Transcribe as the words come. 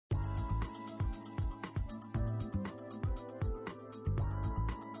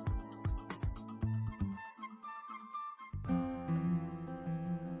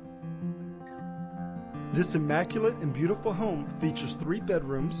This immaculate and beautiful home features 3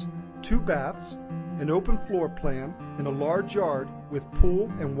 bedrooms, 2 baths, an open floor plan, and a large yard with pool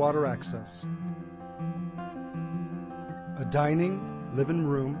and water access. A dining, living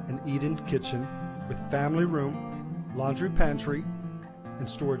room, and eat-in kitchen with family room, laundry pantry, and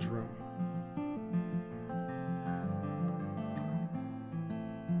storage room.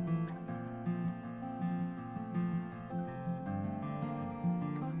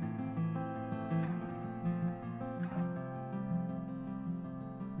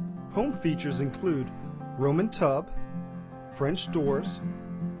 Home features include Roman tub, French doors,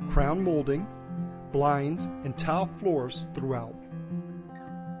 crown molding, blinds, and tile floors throughout.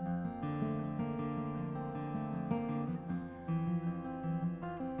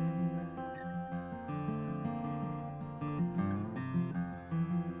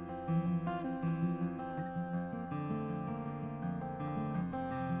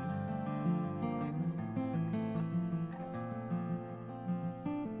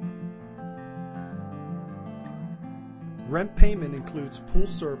 Rent payment includes pool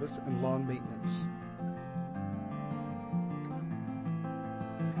service and lawn maintenance.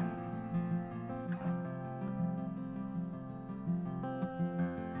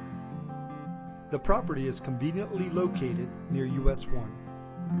 The property is conveniently located near US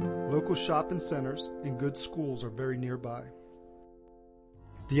 1. Local shopping centers and good schools are very nearby.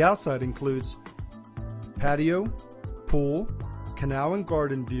 The outside includes patio, pool, canal and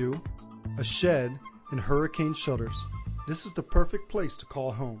garden view, a shed, and hurricane shutters. This is the perfect place to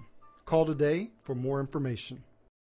call home. Call today for more information.